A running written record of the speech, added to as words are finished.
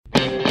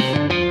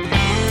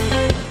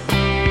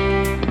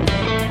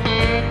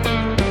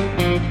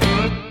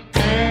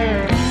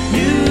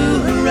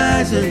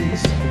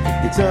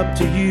it's up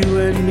to you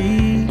and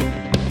me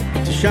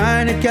to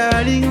shine a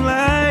guiding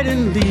light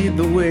and lead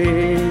the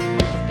way.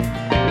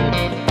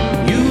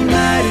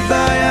 United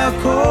by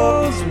our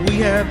cause, we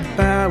have the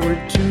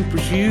power to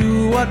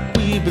pursue what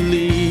we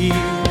believe.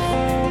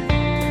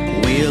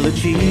 We'll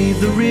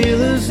achieve the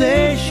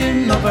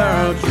realization of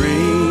our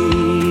dreams.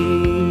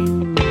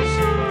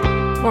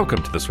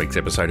 Welcome to this week's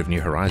episode of New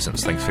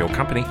Horizons. Thanks for your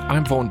company.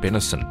 I'm Vaughan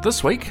Bennison.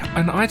 This week,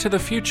 an eye to the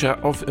future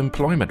of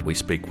employment. We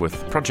speak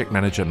with Project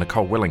Manager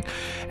Nicole Willing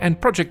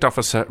and Project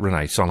Officer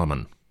Renee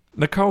Solomon.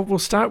 Nicole, we'll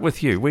start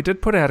with you. We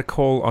did put out a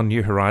call on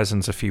New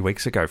Horizons a few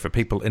weeks ago for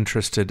people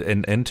interested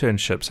in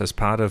internships as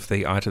part of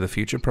the Eye to the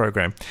Future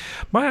program.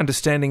 My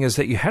understanding is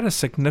that you had a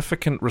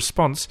significant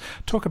response.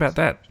 Talk about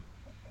that.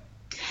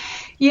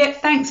 Yeah,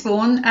 thanks,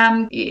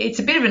 Vaughan. It's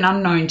a bit of an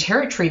unknown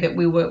territory that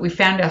we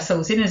found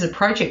ourselves in as a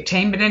project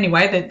team. But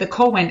anyway, the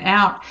call went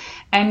out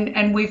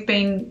and we've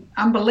been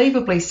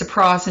unbelievably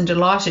surprised and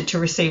delighted to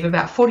receive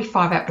about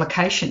 45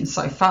 applications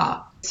so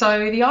far.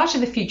 So the Eye to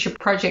the Future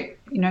project,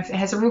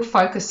 has a real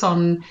focus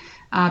on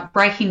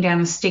breaking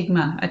down the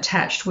stigma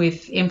attached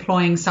with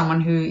employing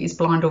someone who is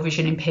blind or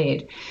vision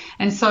impaired.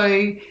 And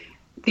so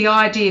the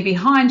idea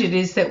behind it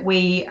is that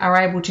we are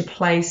able to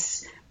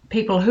place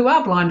people who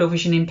are blind or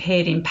vision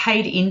impaired in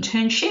paid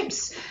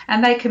internships,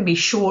 and they can be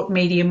short,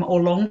 medium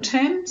or long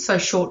term. So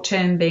short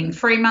term being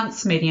 3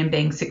 months, medium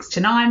being 6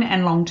 to 9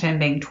 and long term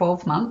being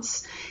 12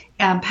 months.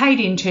 Paid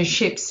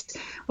internships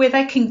where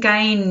they can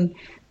gain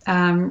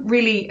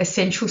really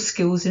essential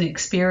skills and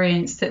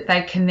experience that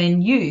they can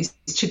then use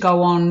to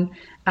go on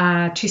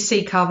to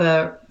seek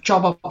other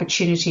job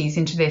opportunities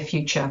into their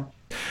future.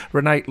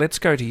 Renee, let's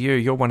go to you.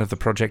 You're one of the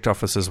project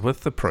officers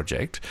with the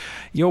project.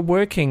 You're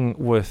working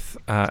with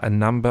a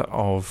number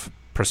of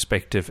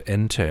prospective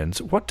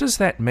interns. What does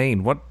that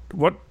mean?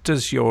 What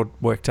does your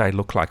workday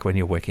look like when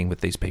you're working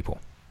with these people?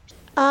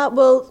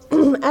 Well,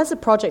 as a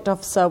project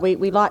officer,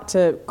 we like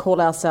to call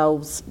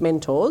ourselves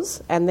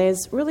mentors, and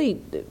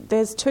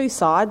there's two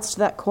sides to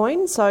that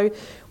coin. So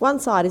one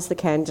side is the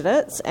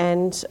candidates,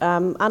 and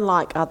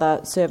unlike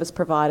other service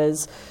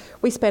providers,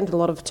 we spend a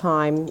lot of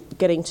time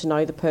getting to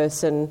know the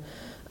person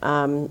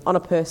on a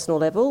personal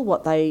level,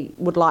 what they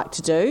would like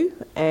to do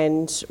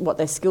and what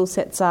their skill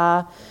sets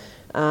are,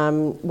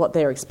 what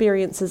their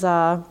experiences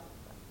are,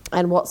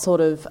 and what sort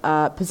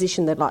of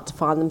position they'd like to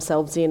find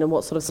themselves in and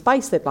what sort of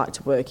space they'd like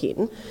to work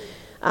in.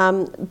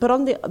 But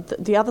on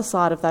the other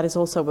side of that is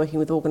also working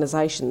with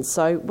organisations.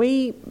 So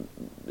we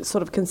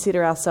sort of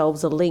consider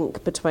ourselves a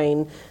link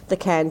between the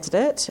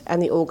candidate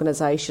and the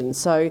organisation.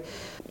 So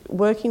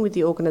working with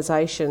the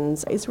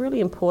organisations is really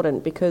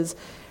important because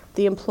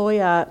the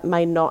employer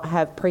may not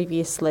have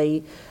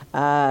previously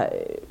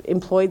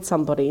employed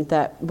somebody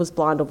that was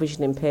blind or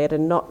vision impaired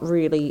and not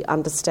really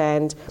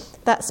understand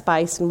that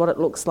space and what it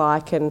looks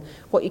like and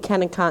what you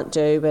can and can't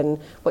do and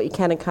what you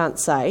can and can't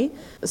say.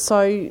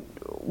 So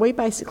we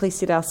basically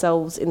sit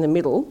ourselves in the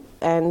middle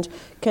and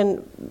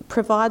can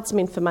provide some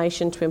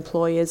information to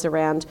employers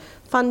around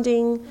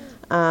funding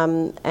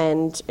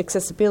and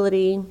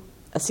accessibility,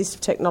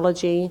 assistive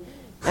technology,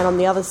 and on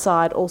the other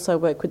side also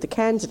work with the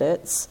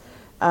candidates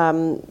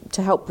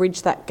to help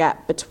bridge that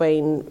gap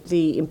between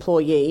the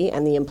employee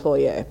and the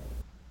employer.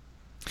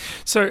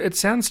 So it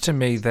sounds to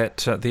me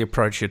that the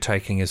approach you're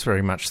taking is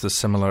very much the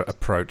similar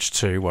approach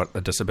to what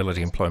a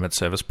disability employment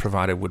service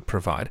provider would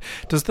provide.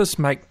 Does this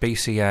make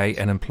BCA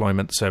an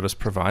employment service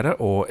provider,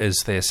 or is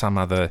there some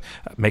other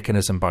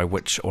mechanism by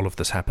which all of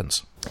this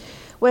happens?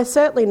 We're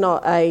certainly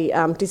not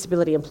a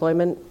disability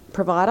employment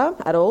provider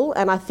at all,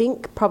 and I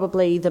think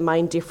probably the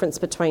main difference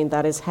between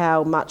that is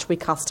how much we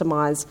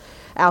customise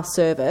our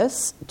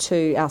service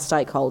to our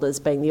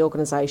stakeholders, being the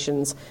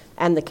organisations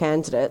and the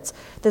candidates.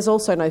 There's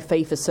also no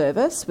fee for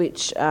service,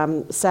 which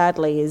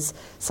sadly is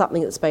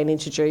something that's been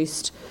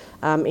introduced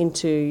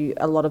into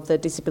a lot of the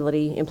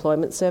disability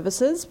employment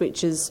services,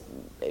 which is,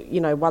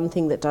 one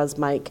thing that does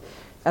make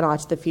an Eye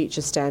to the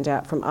Future stand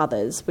out from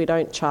others. We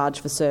don't charge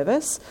for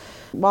service.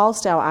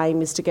 Whilst our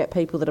aim is to get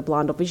people that are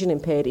blind or vision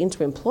impaired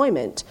into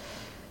employment,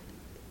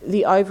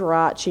 the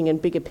overarching and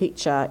bigger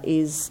picture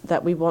is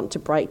that we want to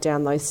break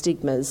down those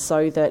stigmas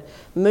so that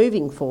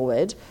moving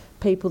forward,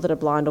 people that are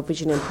blind or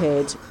vision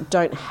impaired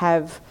don't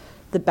have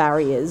the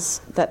barriers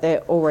that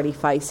they're already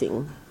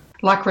facing.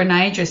 Like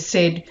Renee just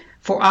said,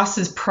 for us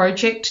as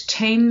project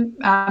team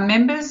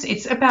members,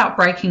 it's about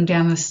breaking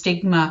down the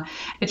stigma.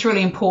 It's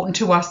really important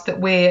to us that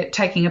we're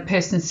taking a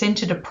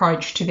person-centred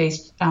approach to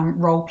these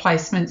role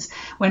placements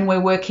when we're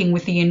working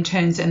with the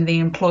interns and the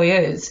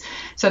employers,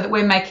 so that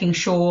we're making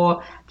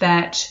sure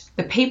that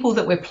the people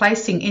that we're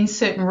placing in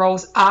certain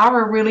roles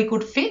are a really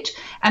good fit,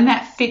 and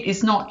that fit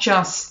is not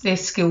just their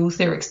skills,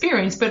 their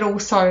experience, but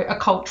also a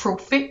cultural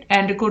fit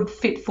and a good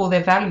fit for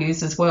their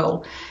values as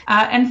well.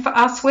 And for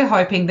us, we're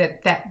hoping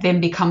that that then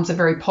becomes a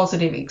very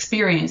positive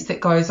experience that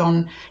goes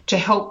on to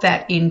help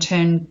that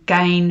intern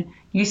gain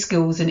new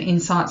skills and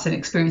insights and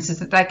experiences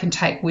that they can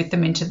take with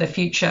them into the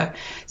future.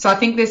 So I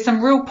think there's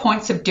some real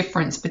points of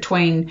difference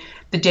between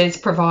the DES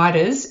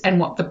providers and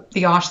what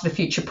the Eye to the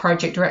Future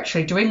project are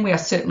actually doing. We are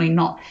certainly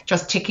not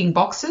just ticking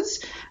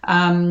boxes.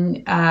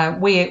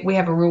 we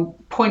have a real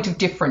point of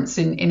difference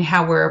in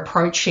how we're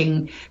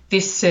approaching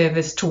this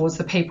service towards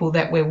the people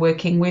that we're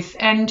working with.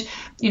 And,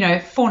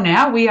 for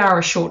now, we are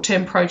a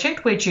short-term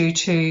project. We're due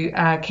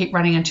to keep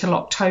running until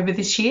October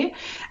this year.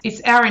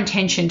 It's our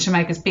intention to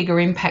make as big an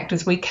impact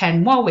as we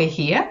can while we're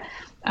here,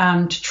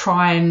 to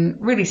try and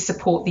really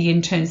support the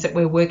interns that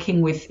we're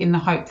working with in the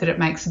hope that it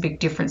makes a big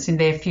difference in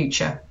their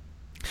future.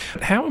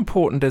 How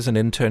important is an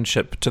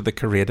internship to the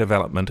career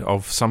development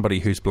of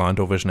somebody who's blind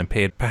or vision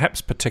impaired, perhaps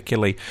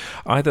particularly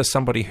either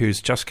somebody who's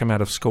just come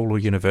out of school or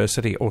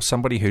university or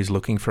somebody who's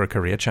looking for a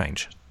career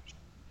change?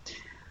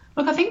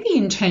 Look, I think the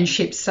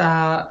internships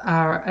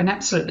are an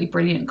absolutely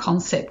brilliant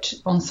concept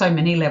on so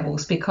many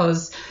levels,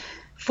 because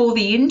for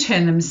the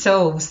intern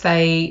themselves,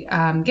 they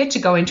get to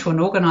go into an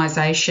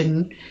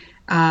organisation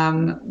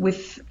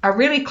with a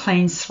really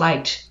clean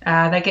slate.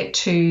 They get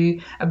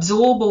to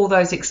absorb all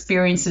those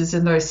experiences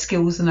and those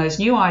skills and those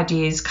new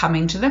ideas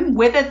coming to them,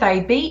 whether they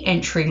be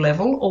entry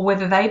level or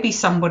whether they be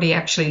somebody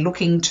actually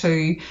looking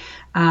to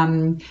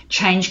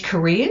change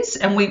careers.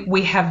 And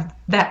we have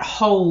that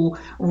whole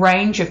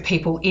range of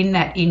people in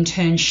that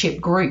internship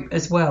group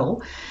as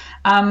well.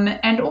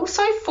 And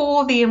also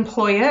for the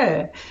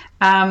employer,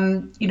 they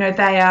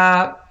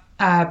are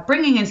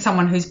bringing in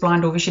someone who's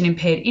blind or vision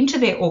impaired into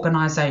their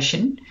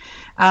organisation.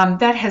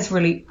 That has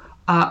really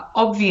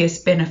obvious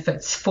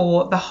benefits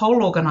for the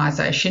whole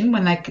organisation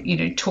when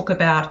they, talk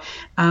about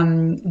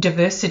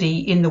diversity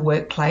in the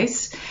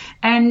workplace,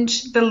 and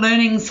the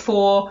learnings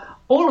for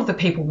all of the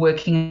people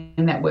working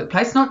in that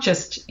workplace, not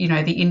just,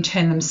 the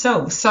intern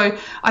themselves. So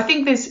I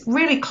think there's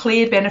really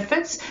clear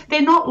benefits.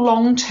 They're not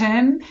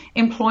long-term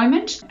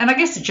employment, and I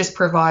guess it just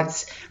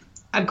provides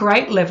a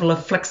great level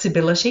of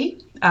flexibility,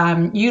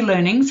 new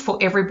learnings for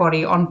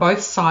everybody on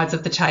both sides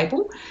of the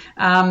table,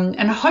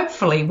 and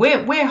hopefully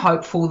we're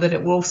hopeful that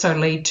it will also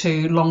lead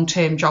to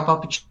long-term job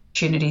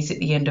opportunities at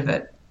the end of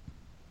it.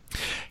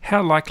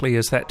 How likely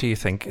is that, do you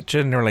think?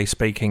 Generally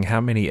speaking,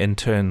 how many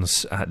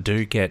interns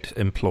do get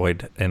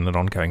employed in an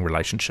ongoing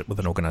relationship with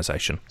an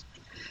organisation?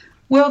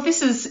 Well,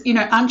 this is,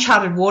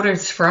 uncharted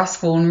waters for us,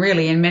 Vaughan,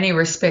 really, in many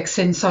respects.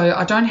 And so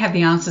I don't have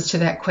the answers to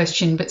that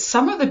question. But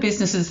some of the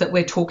businesses that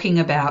we're talking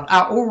about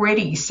are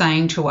already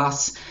saying to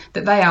us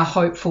that they are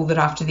hopeful that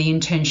after the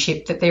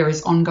internship that there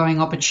is ongoing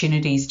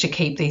opportunities to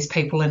keep these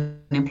people in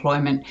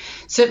employment.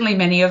 Certainly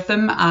many of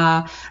them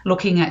are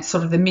looking at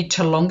sort of the mid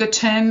to longer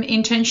term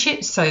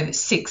internships, so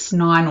 6,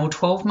 9 or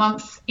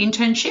 12-month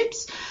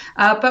internships.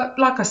 But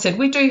like I said,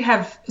 we do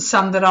have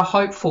some that are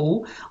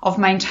hopeful of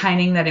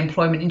maintaining that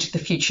employment into the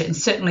future. And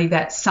certainly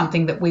that's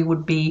something that we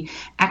would be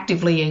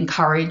actively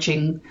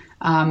encouraging,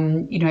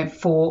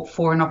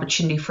 for an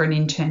opportunity for an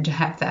intern to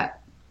have that.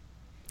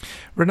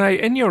 Renee,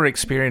 in your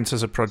experience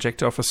as a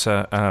project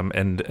officer,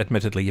 and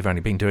admittedly you've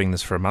only been doing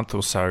this for a month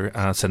or so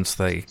since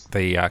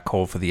the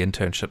call for the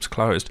internships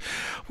closed,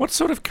 what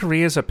sort of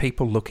careers are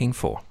people looking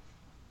for?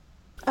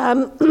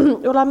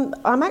 Well,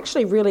 I'm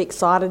actually really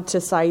excited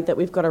to say that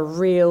we've got a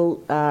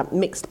real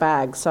mixed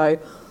bag. So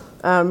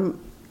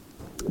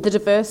the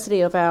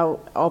diversity of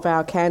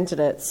our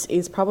candidates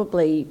is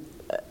probably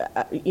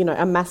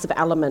a massive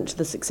element to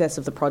the success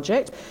of the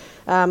project.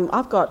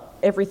 I've got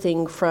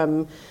everything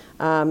from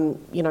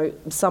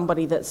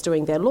somebody that's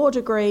doing their law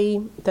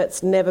degree,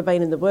 that's never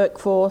been in the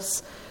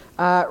workforce,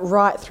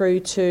 right through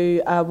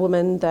to a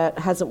woman that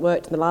hasn't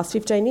worked in the last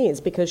 15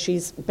 years because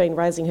she's been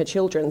raising her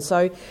children.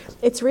 So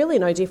it's really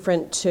no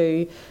different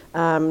to,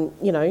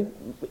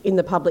 in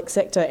the public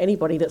sector,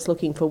 anybody that's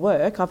looking for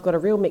work. I've got a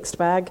real mixed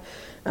bag,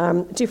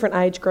 different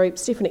age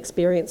groups, different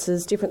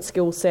experiences, different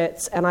skill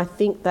sets, and I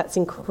think that's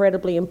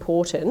incredibly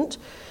important,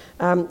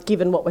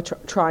 given what we're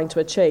trying to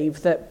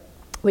achieve, that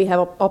we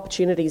have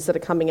opportunities that are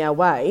coming our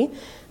way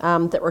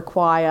that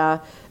require,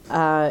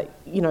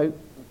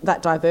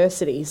 that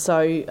diversity.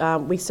 So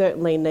we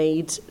certainly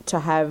need to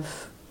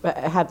have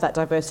that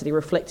diversity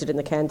reflected in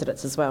the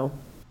candidates as well.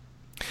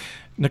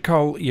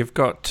 Nicole, you've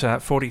got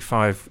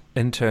 45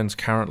 interns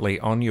currently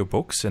on your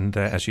books, and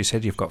as you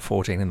said, you've got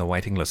 14 in the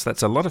waiting list.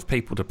 That's a lot of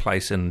people to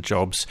place in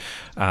jobs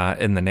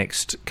in the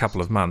next couple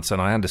of months, and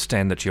I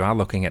understand that you are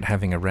looking at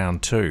having a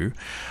round 2.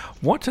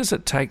 What does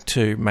it take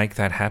to make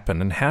that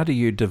happen, and how do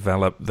you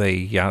develop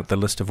the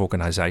list of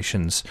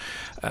organisations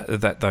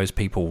that those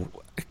people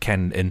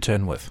can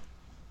intern with?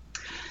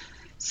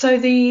 So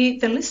the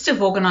list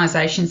of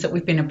organisations that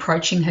we've been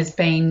approaching has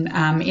been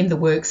in the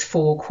works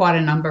for quite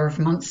a number of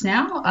months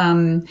now.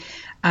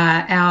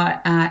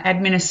 Our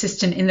admin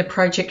assistant in the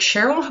project,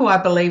 Cheryl, who I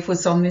believe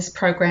was on this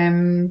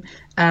program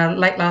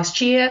late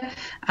last year,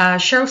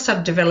 Cheryl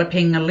started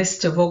developing a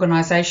list of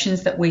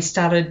organisations that we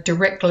started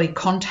directly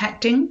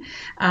contacting,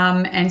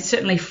 and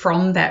certainly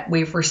from that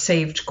we've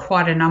received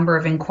quite a number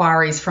of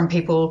inquiries from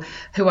people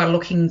who are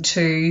looking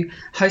to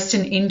host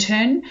an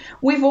intern.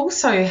 We've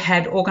also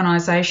had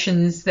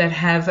organisations that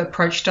have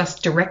approached us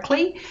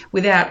directly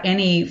without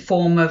any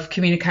form of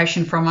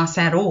communication from us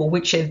at all,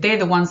 which they're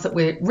the ones that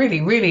we're really,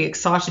 really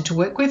excited excited to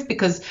work with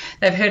because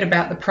they've heard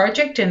about the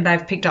project and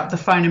they've picked up the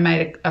phone and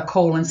made a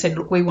call and said,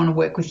 look, we want to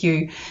work with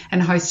you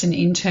and host an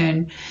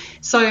intern.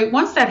 So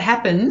once that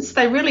happens,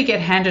 they really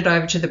get handed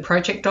over to the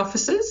project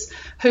officers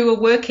who are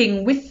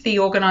working with the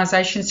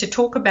organisations to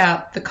talk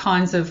about the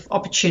kinds of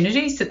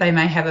opportunities that they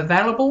may have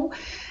available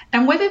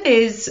and whether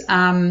there's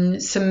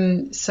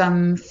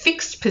some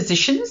fixed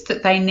positions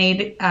that they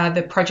need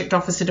the project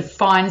officer to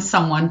find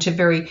someone to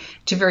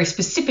very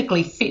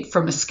specifically fit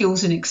from a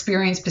skills and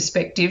experience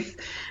perspective,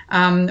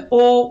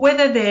 or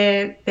whether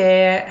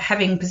they're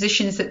having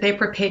positions that they're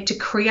prepared to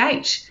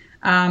create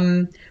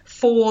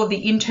for the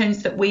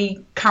interns that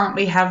we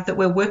currently have that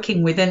we're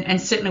working with,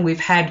 and certainly we've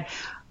had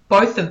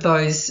both of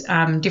those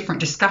different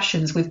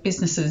discussions with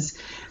businesses.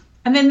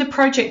 And then the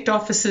project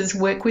officers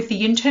work with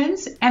the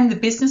interns and the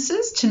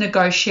businesses to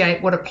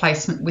negotiate what a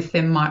placement with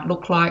them might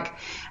look like.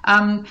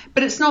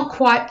 But it's not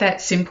quite that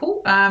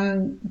simple.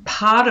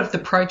 Part of the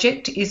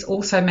project is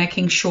also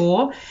making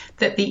sure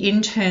that the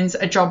interns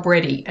are job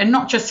ready, and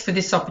not just for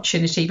this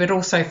opportunity, but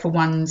also for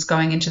ones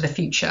going into the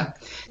future.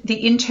 The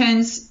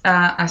interns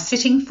are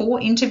sitting for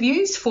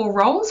interviews for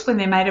roles when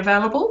they're made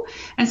available.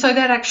 And so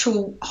that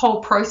actual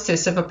whole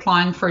process of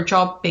applying for a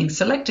job, being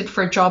selected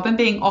for a job and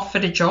being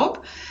offered a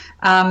job,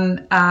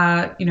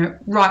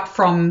 right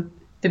from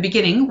the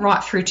beginning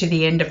right through to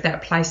the end of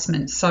that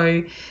placement.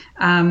 So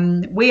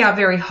we are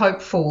very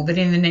hopeful that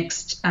in the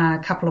next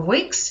couple of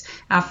weeks,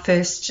 our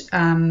first,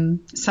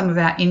 some of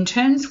our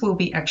interns will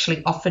be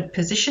actually offered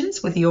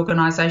positions with the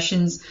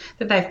organisations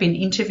that they've been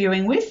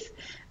interviewing with,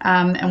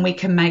 and we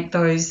can make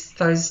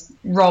those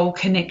role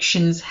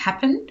connections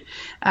happen.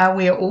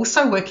 We are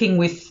also working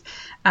with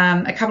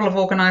a couple of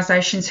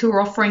organisations who are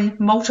offering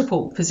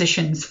multiple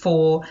positions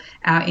for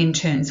our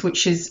interns,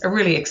 which is a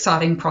really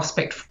exciting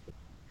prospect.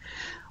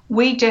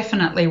 We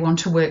definitely want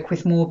to work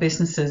with more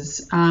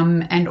businesses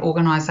and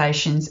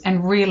organisations,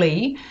 and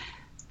really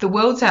the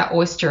world's our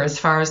oyster as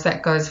far as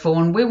that goes,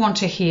 Vaughan. We want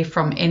to hear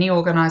from any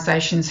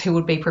organisations who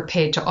would be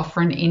prepared to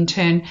offer an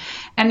intern.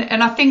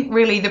 And I think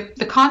really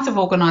the kinds of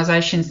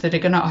organisations that are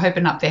going to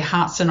open up their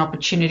hearts and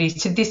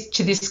opportunities to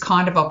this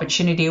kind of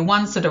opportunity are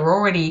ones that are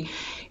already,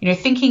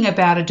 thinking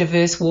about a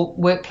diverse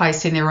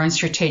workplace in their own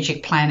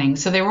strategic planning.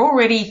 So they're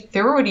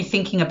already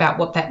thinking about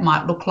what that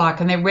might look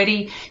like, and they're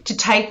ready to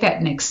take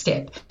that next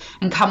step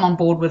and come on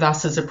board with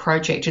us as a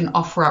project and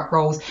offer up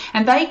roles.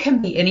 And they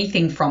can be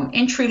anything from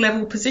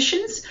entry-level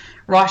positions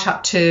right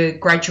up to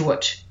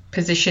graduate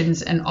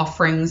positions and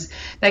offerings.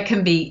 They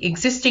can be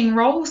existing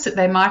roles that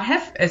they might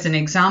have. As an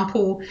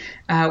example,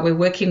 we're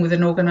working with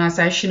an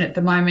organisation at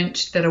the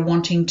moment that are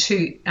wanting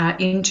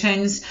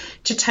interns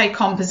to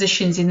take on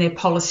positions in their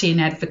policy and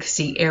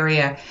advocacy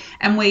area,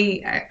 and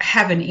we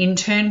have an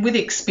intern with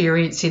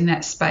experience in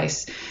that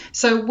space.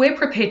 So we're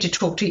prepared to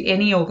talk to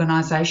any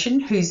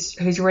organisation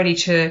who's ready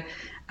to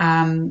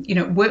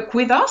work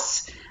with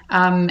us,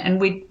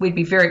 and we'd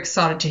be very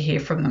excited to hear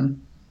from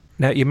them.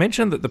 Now, you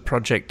mentioned that the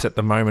project at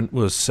the moment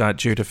was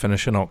due to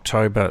finish in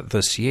October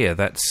this year.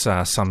 That's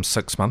some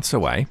 6 months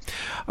away.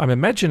 I'm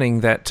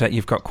imagining that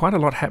you've got quite a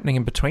lot happening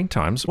in between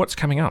times. What's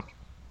coming up?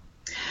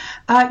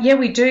 Yeah,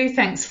 we do.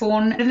 Thanks,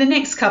 Vaughan. In the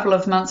next couple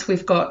of months,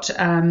 we've got 2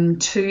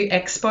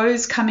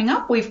 expos coming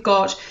up. We've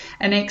got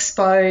an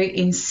expo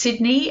in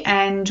Sydney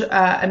and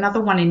another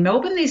one in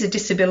Melbourne. These are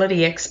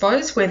disability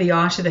expos where the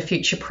Eye to the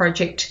Future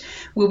project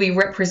will be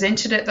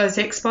represented at those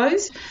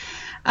expos.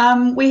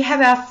 We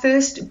have our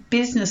first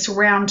business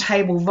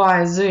roundtable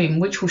via Zoom,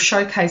 which will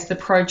showcase the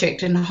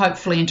project and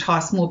hopefully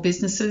entice more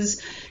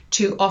businesses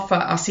to offer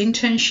us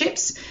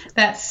internships.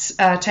 That's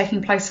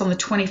taking place on the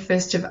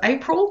 21st of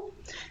April.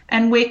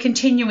 And we're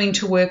continuing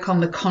to work on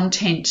the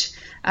content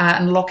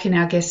and lock in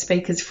our guest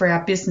speakers for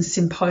our business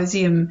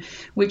symposium,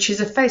 which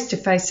is a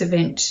face-to-face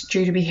event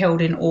due to be held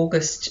in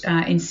August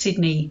in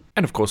Sydney.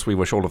 And of course, we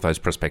wish all of those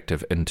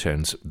prospective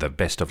interns the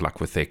best of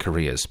luck with their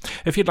careers.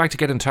 If you'd like to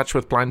get in touch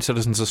with Blind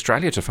Citizens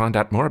Australia to find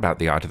out more about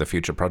the Eye to the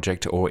Future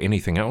project or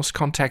anything else,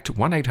 contact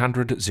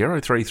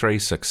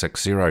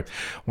 1-800-033-660,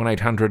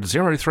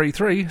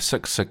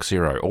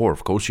 1-800-033-660, or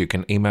of course you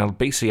can email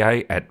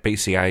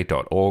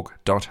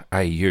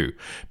bca@bca.org.au,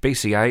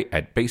 bca@bca.org.au.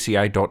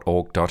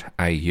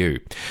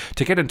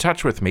 To get in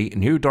touch with me,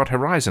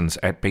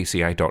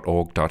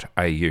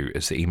 new.horizons@bca.org.au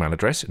is the email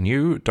address,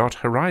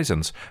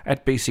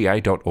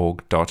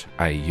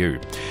 new.horizons@bca.org.au.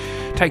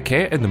 Take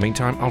care. In the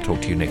meantime, I'll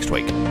talk to you next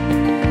week.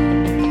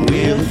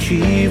 We'll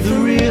achieve the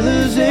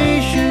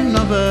realization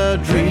of our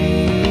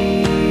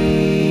dreams,